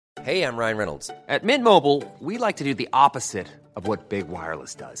Hey, I'm Ryan Reynolds. At Mint Mobile, we like to do the opposite of what Big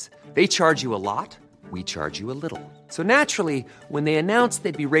Wireless does. They charge you a lot, we charge you a little. So naturally, when they announced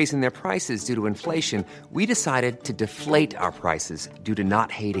they'd be raising their prices due to inflation, we decided to deflate our prices due to not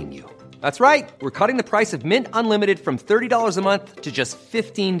hating you. That's right. We're cutting the price of Mint Unlimited from $30 a month to just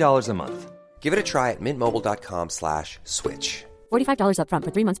 $15 a month. Give it a try at mintmobile.com/switch. $45 up front for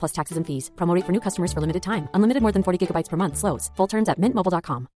 3 months plus taxes and fees. Promo rate for new customers for limited time. Unlimited more than 40 gigabytes per month. Slows full terms at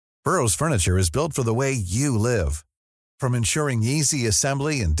mintmobile.com. Burrow's furniture is built for the way you live. From ensuring easy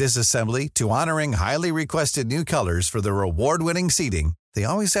assembly and disassembly to honoring highly requested new colors for their award-winning seating, they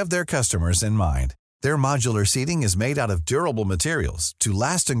always have their customers in mind. Their modular seating is made out of durable materials to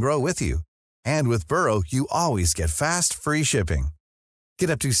last and grow with you. And with Burrow, you always get fast, free shipping.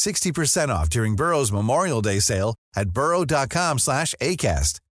 Get up to 60% off during Burrow's Memorial Day sale at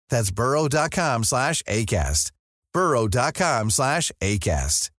burrow.com/ACAST. That's burrow.com/ACAST.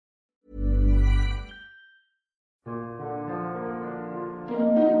 burrow.com/ACAST.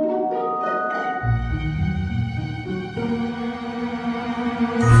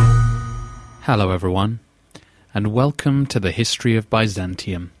 Hello everyone, and welcome to the History of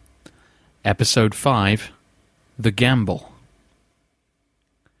Byzantium, Episode 5, The Gamble.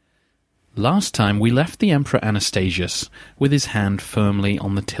 Last time we left the Emperor Anastasius with his hand firmly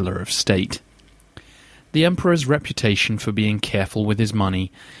on the tiller of state. The Emperor's reputation for being careful with his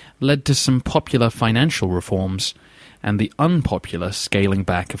money led to some popular financial reforms and the unpopular scaling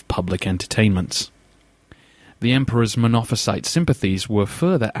back of public entertainments. The Emperor's Monophysite sympathies were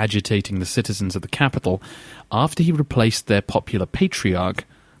further agitating the citizens of the capital after he replaced their popular patriarch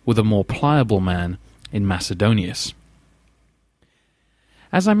with a more pliable man in Macedonius.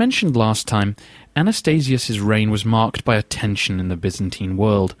 As I mentioned last time, Anastasius's reign was marked by a tension in the Byzantine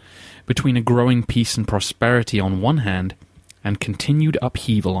world, between a growing peace and prosperity on one hand, and continued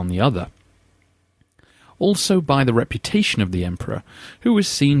upheaval on the other. Also by the reputation of the emperor, who was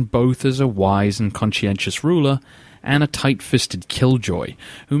seen both as a wise and conscientious ruler and a tight-fisted killjoy,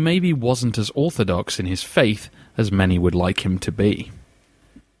 who maybe wasn't as orthodox in his faith as many would like him to be.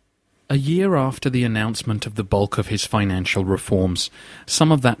 A year after the announcement of the bulk of his financial reforms,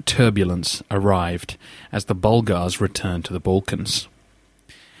 some of that turbulence arrived as the Bulgars returned to the Balkans.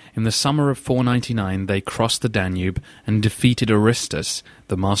 In the summer of 499 they crossed the Danube and defeated Aristus,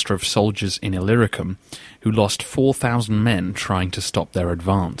 the master of soldiers in Illyricum, who lost 4,000 men trying to stop their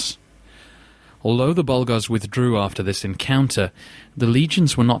advance. Although the Bulgars withdrew after this encounter, the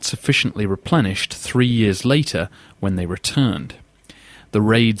legions were not sufficiently replenished 3 years later when they returned. The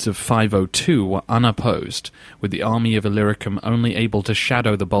raids of 502 were unopposed, with the army of Illyricum only able to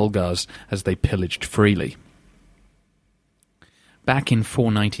shadow the Bulgars as they pillaged freely. Back in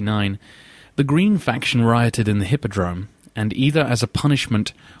 499, the Green faction rioted in the Hippodrome, and either as a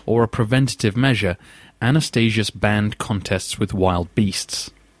punishment or a preventative measure, Anastasius banned contests with wild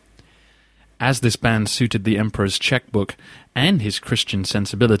beasts. As this ban suited the emperor's checkbook and his Christian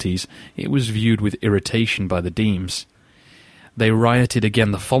sensibilities, it was viewed with irritation by the Demes. They rioted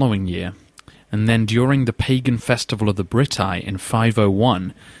again the following year, and then during the pagan festival of the Britae in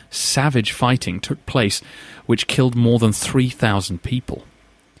 501, savage fighting took place which killed more than 3,000 people.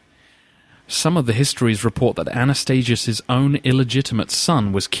 Some of the histories report that Anastasius's own illegitimate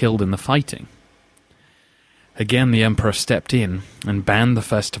son was killed in the fighting. Again the emperor stepped in and banned the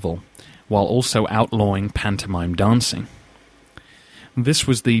festival, while also outlawing pantomime dancing. This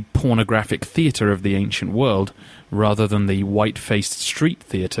was the pornographic theatre of the ancient world, rather than the white-faced street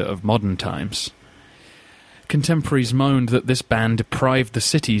theatre of modern times. Contemporaries moaned that this ban deprived the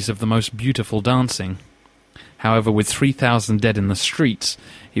cities of the most beautiful dancing. However, with 3,000 dead in the streets,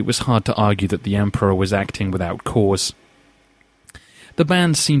 it was hard to argue that the emperor was acting without cause. The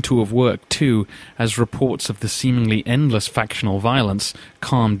ban seemed to have worked too, as reports of the seemingly endless factional violence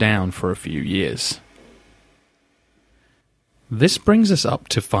calmed down for a few years. This brings us up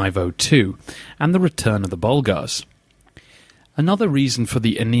to 502, and the return of the Bulgars. Another reason for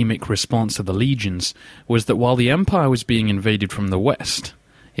the anemic response of the legions was that while the empire was being invaded from the west,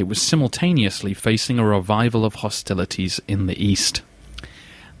 it was simultaneously facing a revival of hostilities in the east.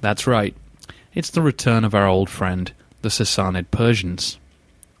 That's right, it's the return of our old friend, the Sassanid Persians.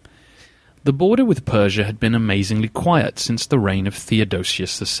 The border with Persia had been amazingly quiet since the reign of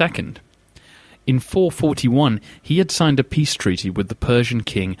Theodosius II. In 441, he had signed a peace treaty with the Persian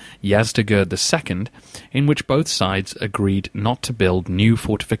king Yazdegerd II, in which both sides agreed not to build new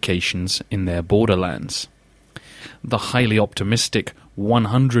fortifications in their borderlands. The highly optimistic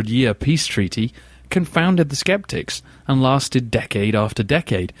 100-year peace treaty confounded the skeptics and lasted decade after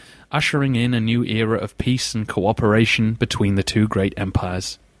decade, ushering in a new era of peace and cooperation between the two great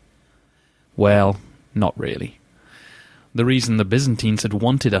empires. Well, not really. The reason the Byzantines had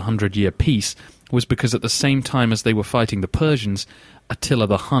wanted a 100-year peace was because at the same time as they were fighting the Persians, Attila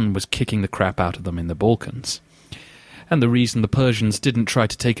the Hun was kicking the crap out of them in the Balkans. And the reason the Persians didn't try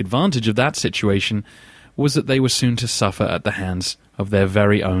to take advantage of that situation was that they were soon to suffer at the hands of their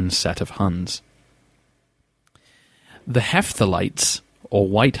very own set of Huns. The Hephthalites, or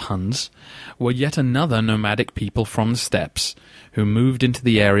White Huns, were yet another nomadic people from the steppes who moved into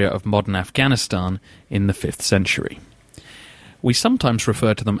the area of modern Afghanistan in the 5th century. We sometimes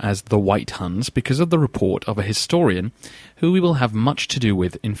refer to them as the White Huns because of the report of a historian who we will have much to do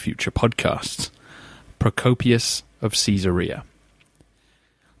with in future podcasts, Procopius of Caesarea.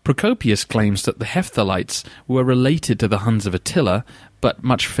 Procopius claims that the Hephthalites were related to the Huns of Attila, but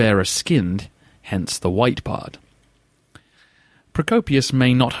much fairer skinned, hence the white part. Procopius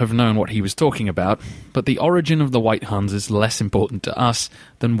may not have known what he was talking about, but the origin of the White Huns is less important to us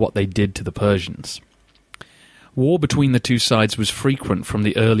than what they did to the Persians. War between the two sides was frequent from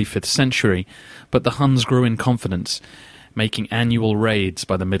the early 5th century, but the Huns grew in confidence, making annual raids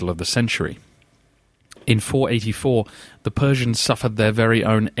by the middle of the century. In 484, the Persians suffered their very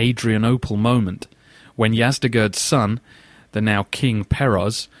own Adrianople moment, when Yazdegerd's son, the now King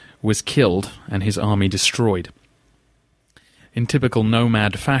Peroz, was killed and his army destroyed. In typical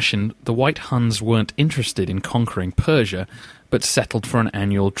nomad fashion, the White Huns weren't interested in conquering Persia, but settled for an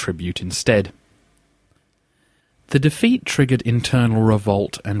annual tribute instead. The defeat triggered internal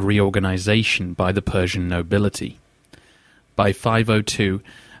revolt and reorganization by the Persian nobility. By 502,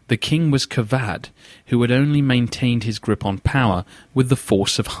 the king was Kavad, who had only maintained his grip on power with the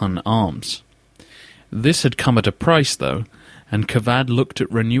force of Hun arms. This had come at a price, though, and Kavad looked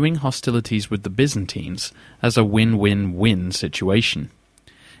at renewing hostilities with the Byzantines as a win-win-win situation.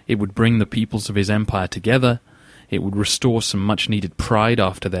 It would bring the peoples of his empire together, it would restore some much-needed pride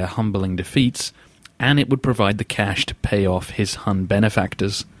after their humbling defeats, and it would provide the cash to pay off his Hun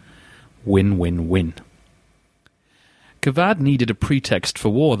benefactors. Win-win-win. Kavad needed a pretext for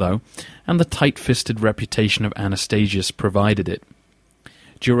war, though, and the tight-fisted reputation of Anastasius provided it.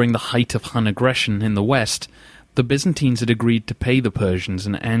 During the height of Hun aggression in the west, the Byzantines had agreed to pay the Persians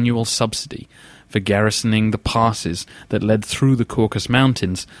an annual subsidy for garrisoning the passes that led through the Caucasus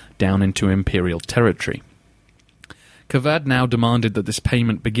Mountains down into imperial territory. Kavad now demanded that this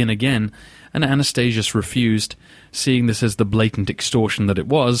payment begin again, and Anastasius refused, seeing this as the blatant extortion that it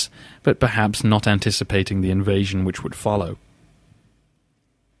was, but perhaps not anticipating the invasion which would follow.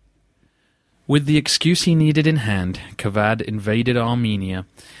 With the excuse he needed in hand, Kavad invaded Armenia,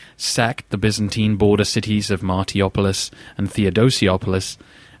 sacked the Byzantine border cities of Martiopolis and Theodosiopolis,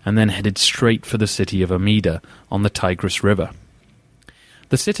 and then headed straight for the city of Amida on the Tigris River.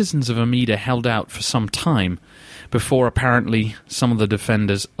 The citizens of Amida held out for some time, before apparently some of the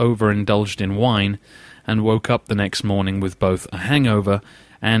defenders overindulged in wine and woke up the next morning with both a hangover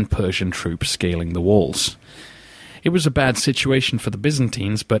and Persian troops scaling the walls. It was a bad situation for the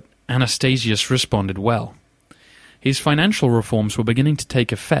Byzantines, but Anastasius responded well. His financial reforms were beginning to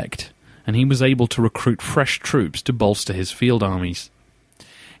take effect, and he was able to recruit fresh troops to bolster his field armies.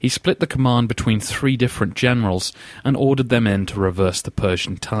 He split the command between 3 different generals and ordered their men to reverse the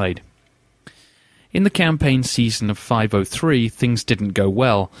Persian tide. In the campaign season of 503, things didn't go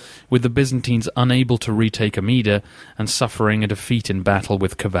well, with the Byzantines unable to retake Amida and suffering a defeat in battle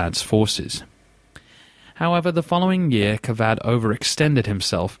with Kavad's forces. However, the following year, Kavad overextended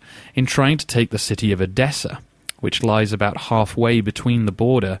himself in trying to take the city of Edessa, which lies about halfway between the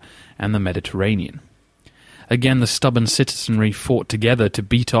border and the Mediterranean. Again, the stubborn citizenry fought together to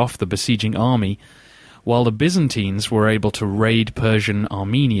beat off the besieging army, while the Byzantines were able to raid Persian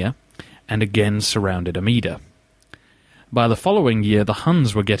Armenia and again surrounded Amida. By the following year, the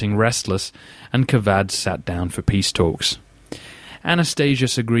Huns were getting restless, and Kavad sat down for peace talks.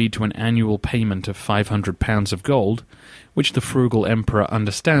 Anastasius agreed to an annual payment of 500 pounds of gold, which the frugal emperor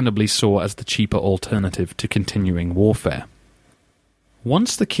understandably saw as the cheaper alternative to continuing warfare.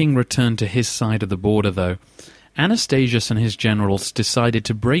 Once the king returned to his side of the border, though, Anastasius and his generals decided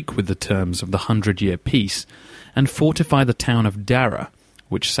to break with the terms of the 100-year peace and fortify the town of Dara,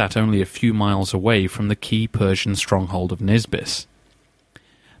 which sat only a few miles away from the key Persian stronghold of Nisibis.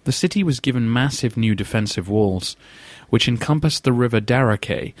 The city was given massive new defensive walls, which encompassed the river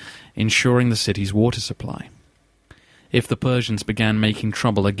Darake, ensuring the city's water supply. If the Persians began making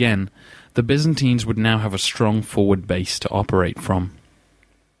trouble again, the Byzantines would now have a strong forward base to operate from.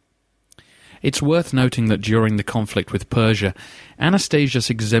 It's worth noting that during the conflict with Persia, Anastasius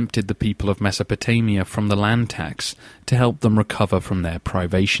exempted the people of Mesopotamia from the land tax to help them recover from their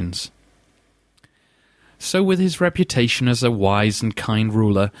privations. So with his reputation as a wise and kind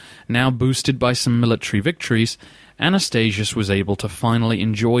ruler now boosted by some military victories, Anastasius was able to finally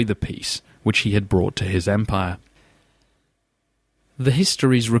enjoy the peace which he had brought to his empire. The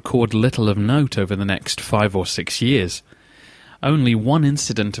histories record little of note over the next 5 or 6 years. Only one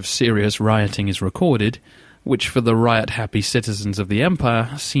incident of serious rioting is recorded, which for the riot-happy citizens of the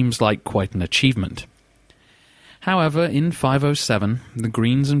empire seems like quite an achievement. However, in 507, the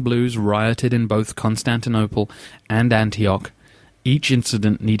Greens and Blues rioted in both Constantinople and Antioch, each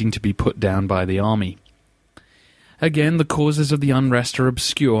incident needing to be put down by the army. Again, the causes of the unrest are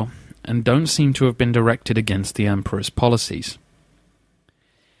obscure and don't seem to have been directed against the emperor's policies.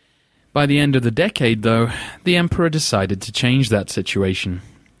 By the end of the decade, though, the emperor decided to change that situation.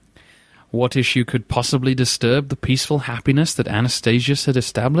 What issue could possibly disturb the peaceful happiness that Anastasius had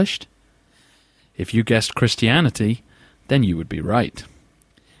established? If you guessed Christianity, then you would be right.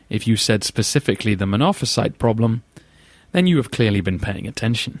 If you said specifically the Monophysite problem, then you have clearly been paying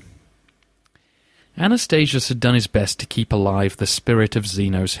attention. Anastasius had done his best to keep alive the spirit of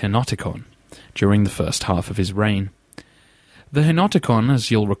Zeno's Henoticon during the first half of his reign. The Henoticon,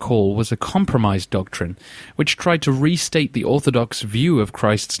 as you'll recall, was a compromise doctrine which tried to restate the orthodox view of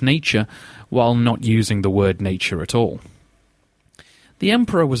Christ's nature while not using the word nature at all. The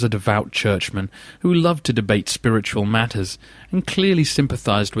emperor was a devout churchman who loved to debate spiritual matters and clearly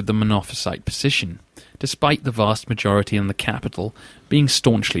sympathized with the Monophysite position, despite the vast majority in the capital being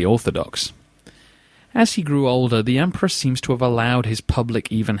staunchly orthodox. As he grew older, the emperor seems to have allowed his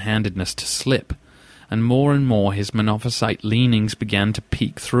public even-handedness to slip, and more his Monophysite leanings began to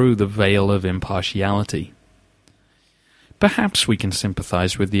peek through the veil of impartiality. Perhaps we can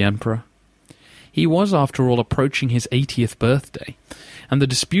sympathize with the emperor. He was, after all, approaching his 80th birthday, and the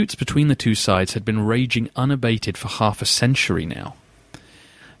disputes between the two sides had been raging unabated for half a century now.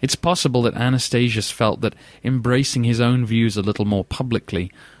 It's possible that Anastasius felt that embracing his own views a little more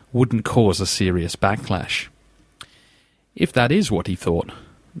publicly wouldn't cause a serious backlash. If that is what he thought,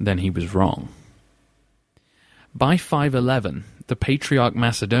 then he was wrong. By 511, the Patriarch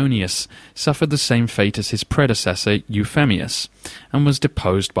Macedonius suffered the same fate as his predecessor Euphemius, and was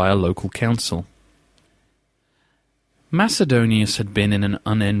deposed by a local council. Macedonius had been in an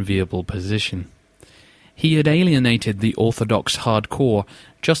unenviable position. He had alienated the orthodox hardcore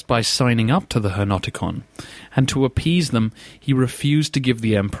just by signing up to the Henoticon, and to appease them he refused to give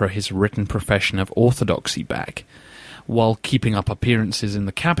the emperor his written profession of orthodoxy back. While keeping up appearances in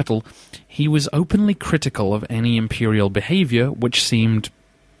the capital, he was openly critical of any imperial behavior which seemed,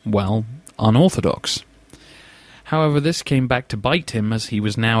 well, unorthodox. However, this came back to bite him, as he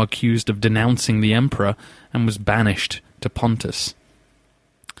was now accused of denouncing the emperor and was banished to Pontus.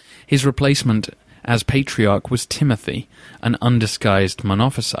 His replacement as patriarch was Timothy, an undisguised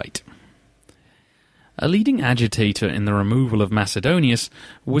Monophysite. A leading agitator in the removal of Macedonius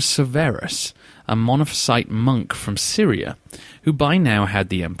was Severus, a Monophysite monk from Syria, who by now had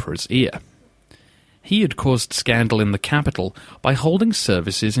the emperor's ear. He had caused scandal in the capital by holding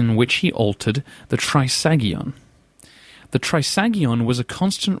services in which he altered the Trisagion. The Trisagion was a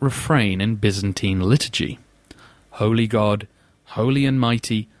constant refrain in Byzantine liturgy. Holy God, holy and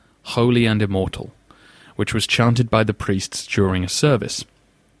mighty, holy and immortal, which was chanted by the priests during a service.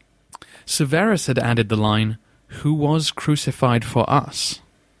 Severus had added the line, "Who was crucified for us?"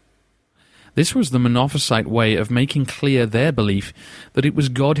 This was the Monophysite way of making clear their belief that it was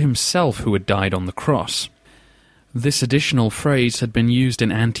God himself who had died on the cross. This additional phrase had been used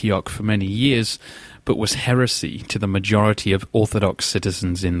in Antioch for many years, but was heresy to the majority of Orthodox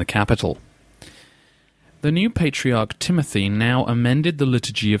citizens in the capital. The new Patriarch Timothy now amended the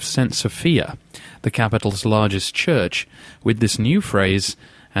liturgy of St. Sophia, the capital's largest church, with this new phrase,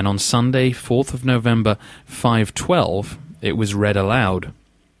 and on Sunday, 4th of November, 512, it was read aloud.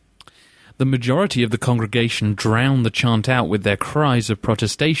 The majority of the congregation drowned the chant out with their cries of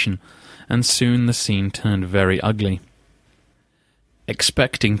protestation, and soon the scene turned very ugly.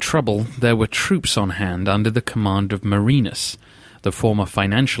 Expecting trouble, there were troops on hand under the command of Marinus, the former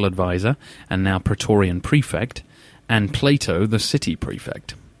financial advisor and now Praetorian prefect, and Plato, the city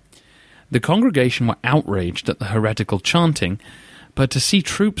prefect. The congregation were outraged at the heretical chanting, but to see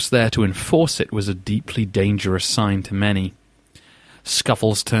troops there to enforce it was a deeply dangerous sign to many.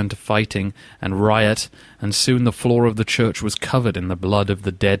 Scuffles turned to fighting and riot, and soon the floor of the church was covered in the blood of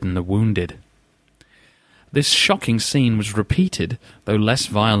the dead and the wounded. This shocking scene was repeated, though less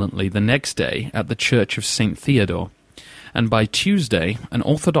violently, the next day at the church of St. Theodore, and by Tuesday an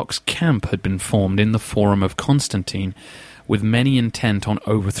Orthodox camp had been formed in the Forum of Constantine, with many intent on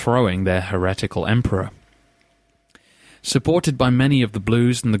overthrowing their heretical emperor. Supported by many of the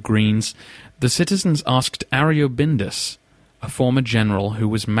Blues and the Greens, the citizens asked Ariobindus, a former general who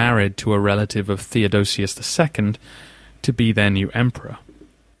was married to a relative of Theodosius II, to be their new emperor.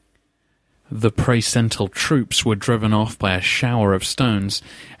 The praesental troops were driven off by a shower of stones,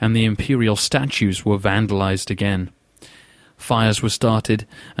 and the imperial statues were vandalized again. Fires were started,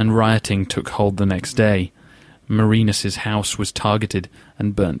 and rioting took hold the next day. Marinus's house was targeted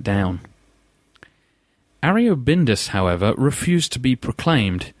and burnt down. Ariobindus, however, refused to be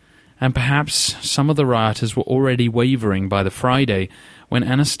proclaimed, and perhaps some of the rioters were already wavering by the Friday when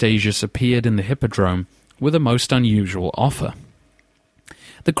Anastasius appeared in the Hippodrome with a most unusual offer.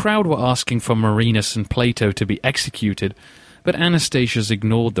 The crowd were asking for Marinus and Plato to be executed, but Anastasius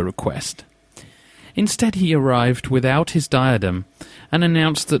ignored the request. Instead, he arrived without his diadem and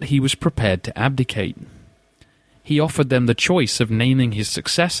announced that he was prepared to abdicate. He offered them the choice of naming his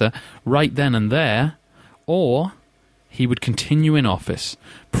successor right then and there, or he would continue in office,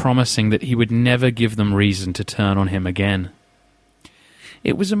 promising that he would never give them reason to turn on him again.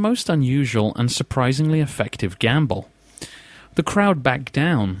 It was a most unusual and surprisingly effective gamble. The crowd backed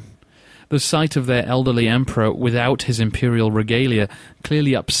down. The sight of their elderly emperor without his imperial regalia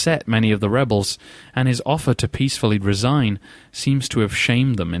clearly upset many of the rebels, and his offer to peacefully resign seems to have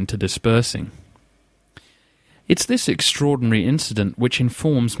shamed them into dispersing. It's this extraordinary incident which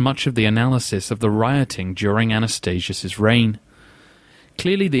informs much of the analysis of the rioting during Anastasius's reign.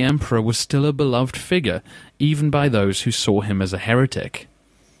 Clearly the emperor was still a beloved figure, even by those who saw him as a heretic.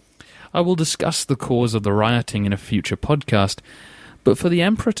 I will discuss the cause of the rioting in a future podcast, but for the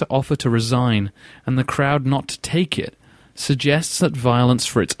emperor to offer to resign and the crowd not to take it suggests that violence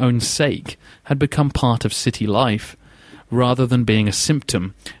for its own sake had become part of city life, rather than being a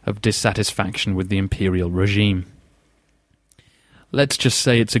symptom of dissatisfaction with the imperial regime. Let's just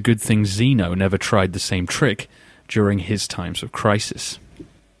say it's a good thing Zeno never tried the same trick during his times of crisis.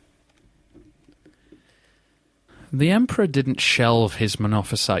 The emperor didn't shelve his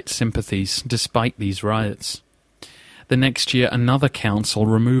Monophysite sympathies despite these riots. The next year another council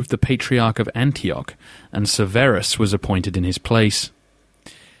removed the Patriarch of Antioch, and Severus was appointed in his place.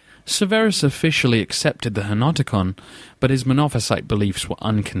 Severus officially accepted the Henoticon, but his Monophysite beliefs were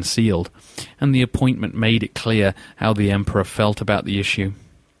unconcealed, and the appointment made it clear how the emperor felt about the issue.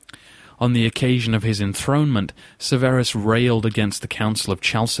 On the occasion of his enthronement, Severus railed against the Council of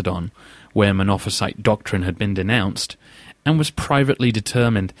Chalcedon, where Monophysite doctrine had been denounced, and was privately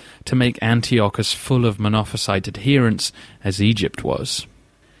determined to make Antioch as full of Monophysite adherents as Egypt was.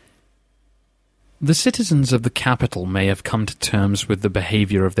 The citizens of the capital may have come to terms with the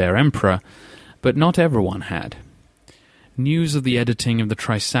behavior of their emperor, but not everyone had. News of the editing of the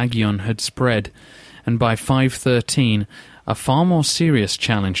Trisagion had spread, and by 513 a far more serious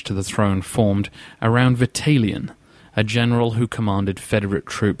challenge to the throne formed around Vitalian, a general who commanded federate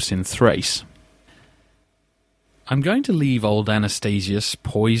troops in Thrace. I'm going to leave old Anastasius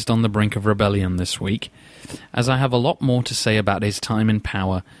poised on the brink of rebellion this week, as I have a lot more to say about his time in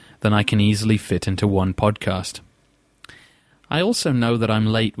power than I can easily fit into one podcast. I also know that I'm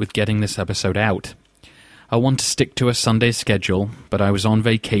late with getting this episode out. I want to stick to a Sunday schedule, but I was on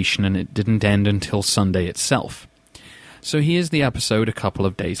vacation and it didn't end until Sunday itself. So here's the episode a couple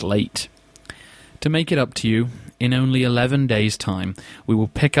of days late. To make it up to you, in only 11 days' time, we will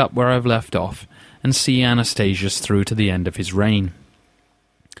pick up where I've left off and see Anastasius through to the end of his reign.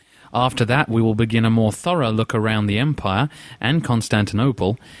 After that, we will begin a more thorough look around the empire and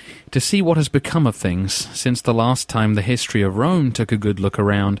Constantinople to see what has become of things since the last time the history of Rome took a good look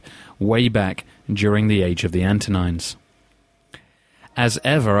around, way back during the age of the Antonines. As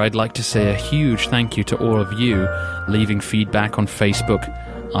ever, I'd like to say a huge thank you to all of you leaving feedback on Facebook,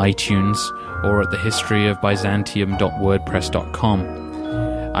 iTunes, or at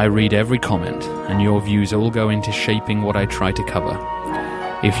thehistoryofbyzantium.wordpress.com. I read every comment, and your views all go into shaping what I try to cover.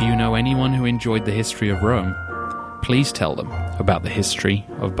 If you know anyone who enjoyed the history of Rome, please tell them about the history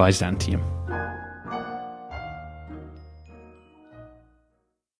of Byzantium.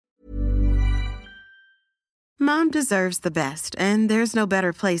 Mom deserves the best, and there's no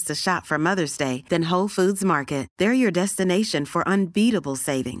better place to shop for Mother's Day than Whole Foods Market. They're your destination for unbeatable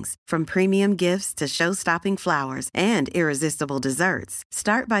savings, from premium gifts to show-stopping flowers and irresistible desserts.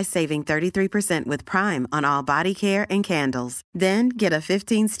 Start by saving 33% with Prime on all body care and candles. Then get a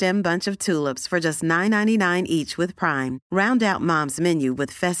 15-stem bunch of tulips for just $9.99 each with Prime. Round out Mom's menu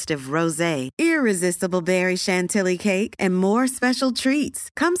with festive rosé, irresistible berry chantilly cake, and more special treats.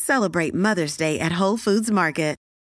 Come celebrate Mother's Day at Whole Foods Market.